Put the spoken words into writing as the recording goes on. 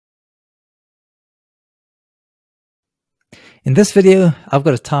In this video, I've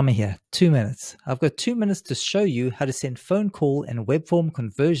got a timer here, 2 minutes. I've got 2 minutes to show you how to send phone call and web form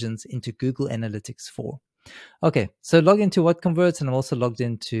conversions into Google Analytics 4. Okay, so log into WhatConverts, and I'm also logged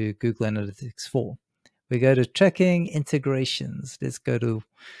into Google Analytics 4. We go to tracking integrations. Let's go to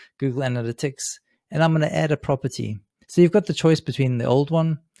Google Analytics, and I'm going to add a property. So you've got the choice between the old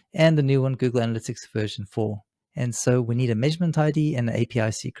one and the new one, Google Analytics version 4. And so we need a measurement ID and an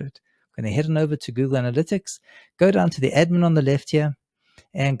API secret. I'm going to head on over to Google Analytics, go down to the admin on the left here,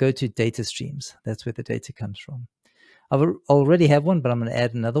 and go to data streams. That's where the data comes from. I already have one, but I'm going to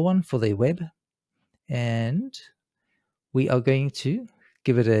add another one for the web. And we are going to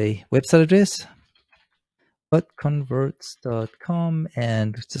give it a website address, WhatConverts.com,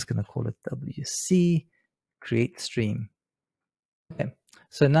 and we're just going to call it WC create stream. Okay,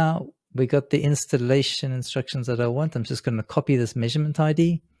 so now we got the installation instructions that I want. I'm just going to copy this measurement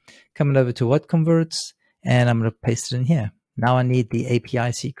ID, coming over to WhatConverts, and I'm going to paste it in here. Now I need the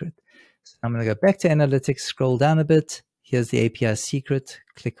API secret. So I'm going to go back to Analytics, scroll down a bit. Here's the API secret.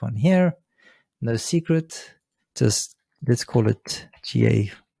 Click on here. No secret. Just let's call it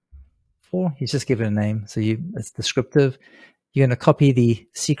GA4. You just give it a name, so it's descriptive. You're going to copy the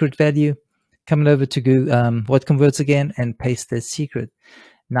secret value, coming over to Google WhatConverts again, and paste that secret.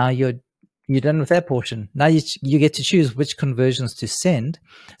 Now you're done with that portion. Now you get to choose which conversions to send.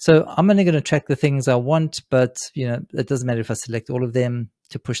 So I'm only going to track the things I want, but it doesn't matter if I select all of them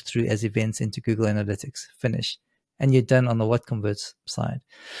to push through as events into Google Analytics. Finish. And you're done on the WhatConverts side.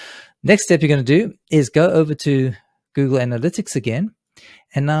 Next step you're going to do is go over to Google Analytics again,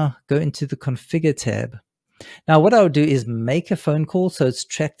 and now go into the Configure tab. Now what I would do is make a phone call so it's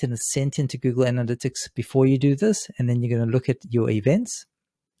tracked and it's sent into Google Analytics before you do this, and then you're going to look at your events.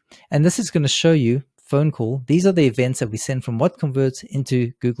 And this is going to show you phone call. These are the events that we send from WhatConverts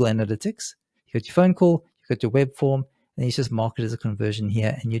into Google Analytics. You got your phone call, you got your web form, and you just mark it as a conversion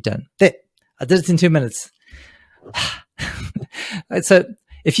here, and you're done. There, I did it in 2 minutes. Right, so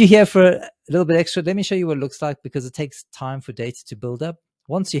if you're here for a little bit extra, let me show you what it looks like, because it takes time for data to build up.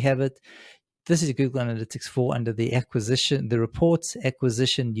 Once you have it, this is Google Analytics 4 under the acquisition, the reports,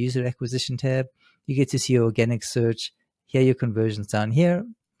 acquisition, user acquisition tab. You get to see your organic search. Here are your conversions down here.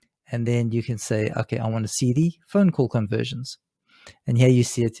 And then you can say, okay, I want to see the phone call conversions. And here you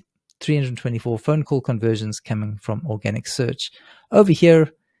see it, 324 phone call conversions coming from organic search. Over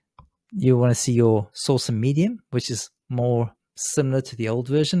here, you want to see your source and medium, which is more similar to the old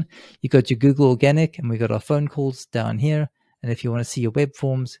version. You go to Google Organic, and we got our phone calls down here. And if you want to see your web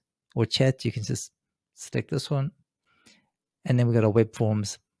forms or chat, you can just select this one. And then we got our web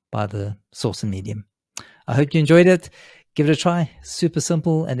forms by the source and medium. I hope you enjoyed it. Give it a try. Super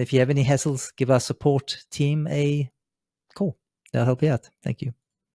simple. And if you have any hassles, give our support team a call. They'll help you out. Thank you.